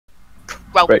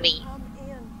Well, Right. me.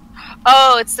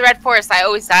 Oh, it's the Red Forest. I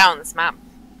always die on this map.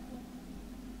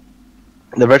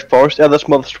 The Red Forest? Yeah, that's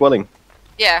Mother's Dwelling.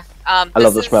 Yeah. I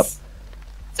love this map.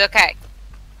 It's okay.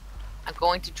 I'm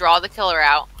going to draw the killer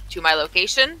out to my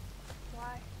location.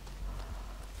 Why?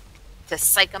 To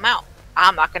psych them out.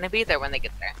 I'm not going to be there when they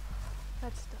get there.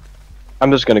 That's dumb.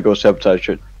 I'm just gonna go sabotage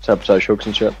hooks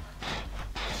and shit.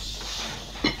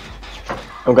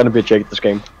 I'm gonna be a Jake this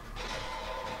game.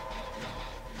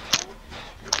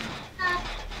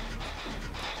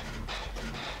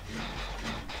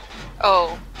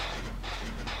 Oh.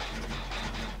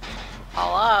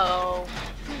 Hello?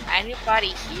 Anybody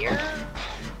here?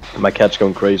 And my cat's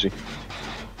going crazy.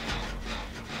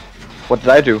 What did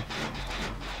I do?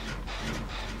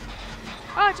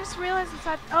 Oh, I just realized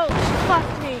inside. Oh,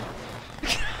 fuck me.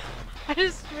 I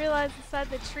just realized inside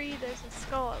the tree there's a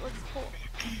skull. It looks cool.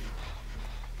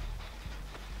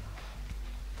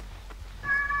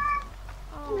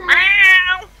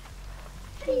 Oh,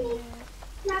 shit.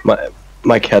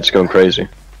 My cat's going crazy.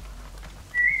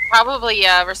 Probably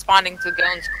responding to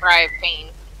Gone's cry of pain.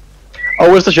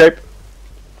 Oh, where's the shape?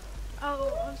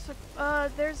 Oh, I'm so,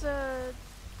 there's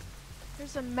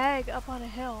a Meg up on a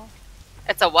hill.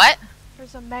 It's a what?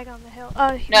 There's a Meg on the hill.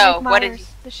 No, Meg what did Myers, you...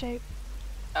 the shape.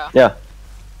 Oh. Yeah.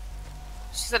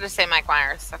 She said to say Mike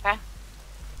Myers, okay?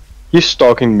 He's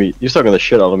stalking me. He's stalking the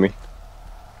shit out of me.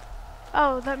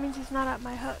 Oh, that means he's not at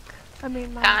my hook. I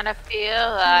mean, my... Kinda feel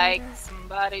like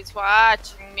somebody's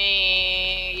watching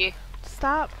me.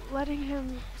 Stop letting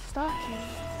him stalk you.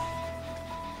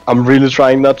 I'm really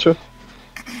trying not to.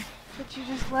 But you're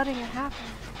just letting it happen.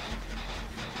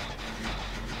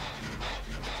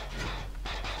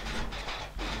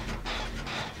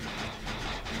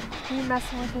 Are you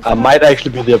messing with his I hook? might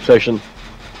actually be the obsession.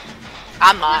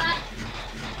 I'm not.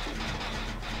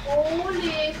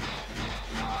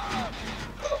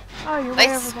 Oh, you're They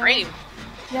way over scream. there.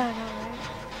 Yeah, I know, right?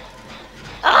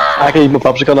 Ah! I can eat my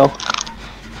popsicle now.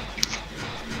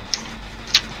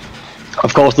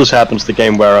 Of course, this happens the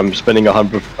game where I'm spending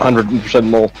 100%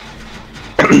 more.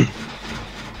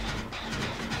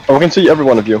 Oh, I can see every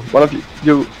one of you. One of you,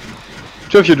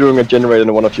 two of you doing a generator,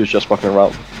 and one of you is just fucking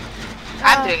around.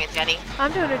 I'm doing it, Jenny.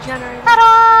 I'm doing a generator.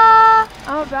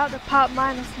 Ta-da! I'm about to pop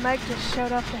mine as Meg just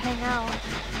showed up to hang out.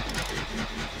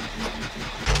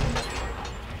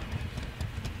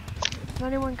 Is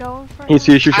anyone going for He it?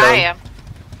 sees you, I Sharon. am.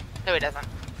 No, he doesn't.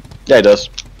 Yeah, he does.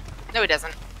 No, he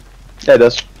doesn't. Yeah, he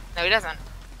does. No, he doesn't.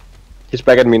 He's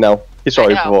back at me now. He saw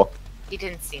you know. before. He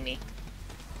didn't see me.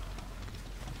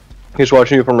 He's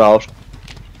watching you from the house.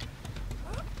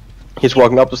 He's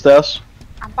walking up the stairs.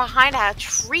 I'm behind a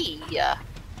tree.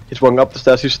 He's walking up the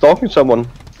stairs. He's stalking someone.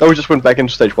 Oh, he just went back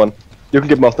into stage 1. You can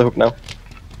get him off the hook now.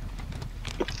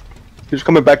 He's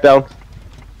coming back down.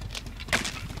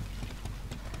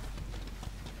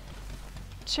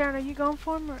 Sharon, are you going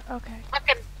for him or okay?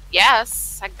 Fucking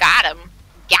yes, I got him.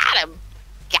 Got him.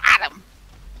 Got him.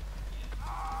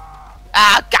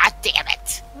 Ah, god damn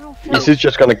it. I don't feel Is he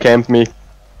just gonna camp me?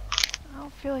 I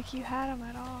don't feel like you had him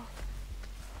at all.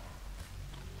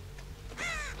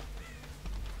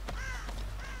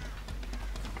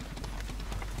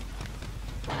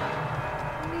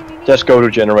 Just go to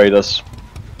generators.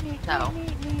 No.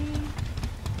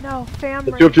 No, fam.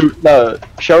 The two of you, no,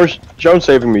 Sharon's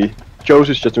saving me.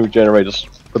 Josie's just doing generators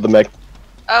with the mech.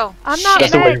 Oh, I'm not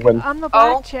That's the way Meg. you win. I'm the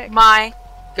black oh chick. my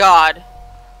god.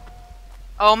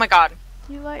 Oh my god.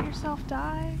 You let yourself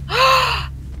die?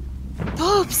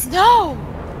 Boobs, no!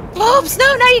 Boobs,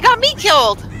 no! Now you got me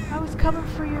killed! I was coming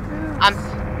for your boobs.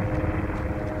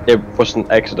 It was an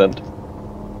accident.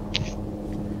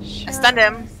 Sure I stunned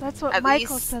him, was. That's what at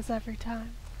Michael least. says every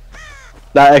time.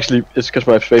 Nah, actually, it's because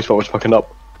my spacebar was fucking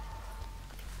up.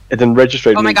 It didn't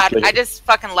register. Oh my god, I just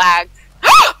fucking lagged.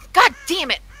 God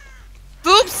damn it!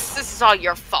 Boobs, this is all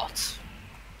your fault.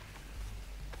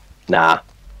 Nah.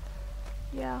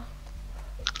 Yeah.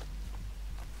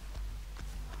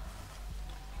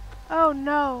 Oh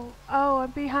no. Oh,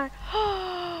 I'm behind.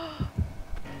 Oh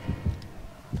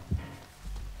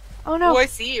no. Oh, I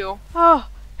see you. Oh.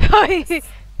 I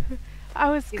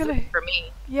was He's gonna. looking for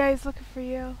me. Yeah, he's looking for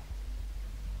you.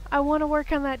 I want to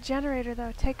work on that generator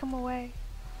though. Take him away.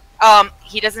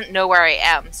 He doesn't know where I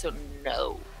am, so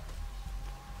no.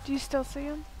 Do you still see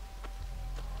him?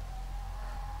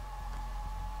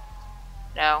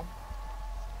 No.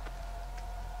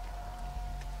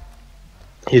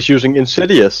 He's using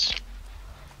Insidious.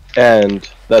 And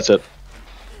that's it.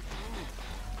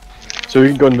 So you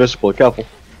can go invisible, careful.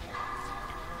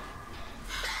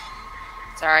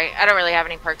 Sorry, I don't really have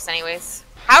any perks anyways.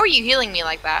 How are you healing me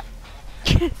like that?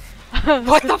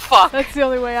 What the fuck? That's the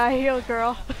only way I heal,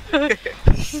 girl.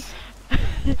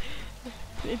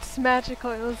 It's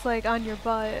magical. It was like on your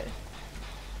butt,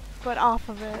 but off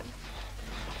of it.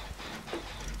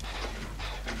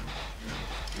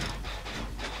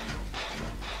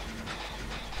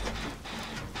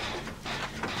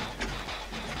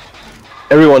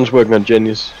 Everyone's working on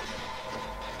Jenny's.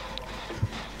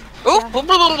 Ooh,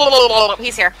 Yeah.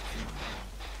 he's here.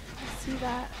 I see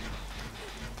that.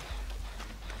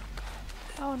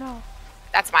 Oh no.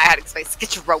 That's my hiding space.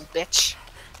 Get your rope, bitch.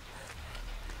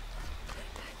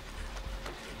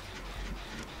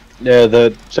 Yeah,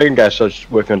 the second guy starts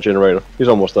working on generator. He's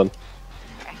almost done.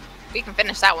 Okay. We can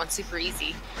finish that one super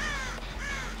easy.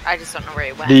 I just don't know where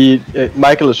he went. The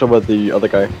Michael is over the other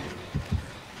guy.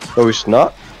 No, he's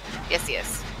not. Yes, he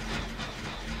is.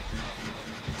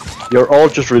 You're all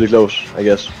just really close, I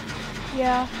guess.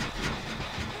 Yeah.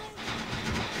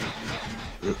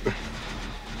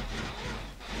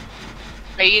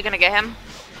 Are you gonna get him?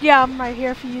 Yeah, I'm right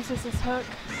here if he uses his hook.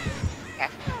 Okay.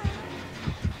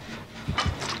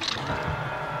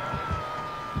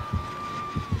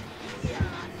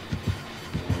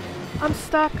 I'm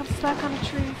stuck on a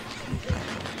tree.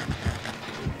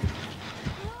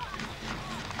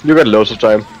 You got loads of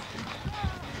time.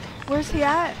 Where's he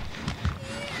at?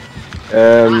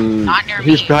 Not near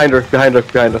He's me. behind her, behind her,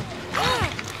 behind her.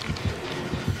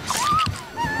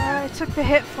 I took the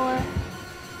hit for it.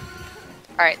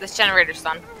 Alright, this generator's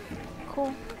done.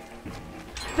 Cool.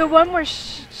 The one where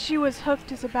she was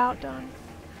hooked is about done.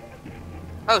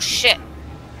 Oh shit.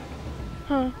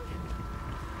 Huh.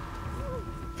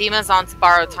 Demon's on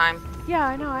borrow time. Yeah,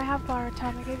 I know. I have borrowed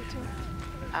time. I gave it to her.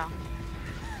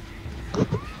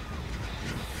 Oh.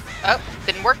 Oh,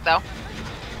 didn't work though.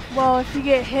 Well, if you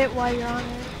get hit while you're on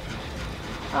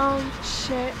it.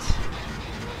 Shit.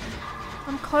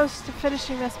 I'm close to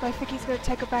finishing this, but I think he's gonna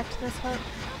take her back to this hook.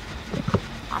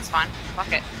 That's fine.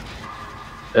 Fuck it.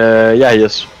 Yeah, he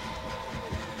is.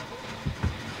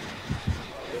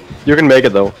 You can make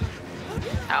it though.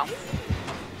 Oh.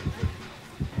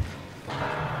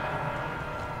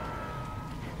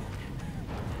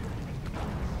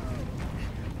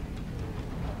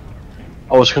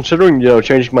 I was considering,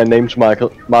 changing my name to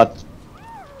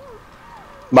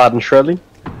Martin Shirley,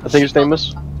 I think his name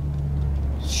is.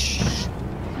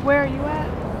 Where are you at?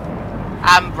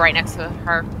 I'm right next to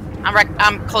her.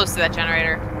 I'm close to that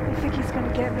generator. I think he's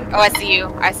gonna get me. Oh, I see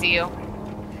you. I see you.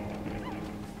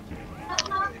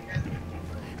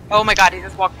 Oh my god, he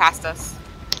just walked past us.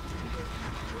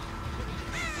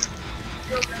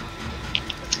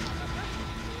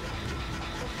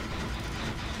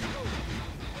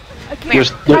 Okay.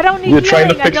 You're, I don't need you're trying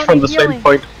to healing, I fix don't from need the healing. same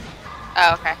point.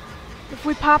 Oh, okay. If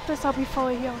we pop this, I'll be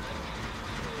fully healed.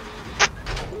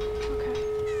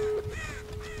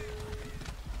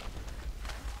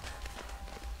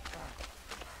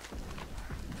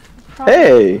 Okay.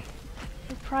 Hey!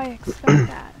 You probably expect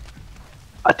that.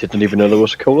 I didn't even know there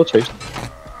was a cola taste.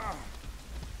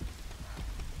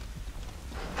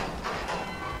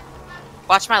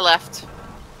 Watch my left.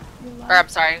 You Or, love- I'm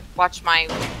sorry. Watch my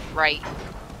right.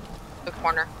 The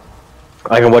corner.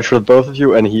 I can watch with both of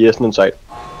you, and he isn't inside.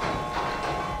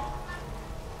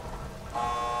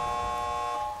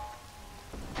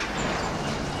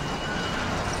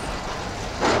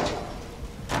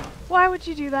 Why would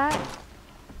you do that?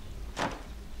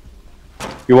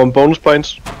 You want bonus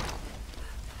points?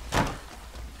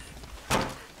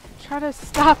 Try to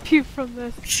stop you from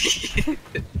this.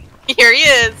 Here he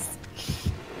is.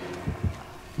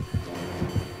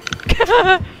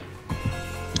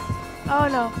 Oh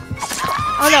no.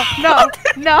 Oh no, no,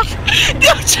 no.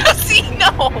 No, Josie,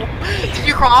 no. Did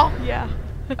you crawl? Yeah.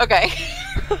 Okay.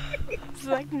 It's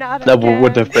like not That again.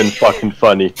 would have been fucking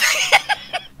funny.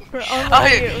 For only Oh,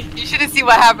 you. you should have seen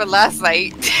what happened last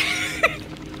night.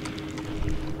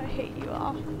 I hate you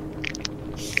all.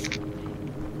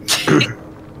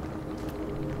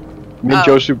 Me and Oh.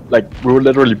 Josie, we were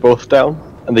literally both down,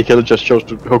 and the killer just chose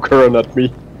to hook her and not me.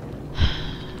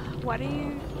 Why do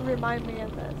you remind me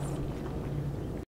of this?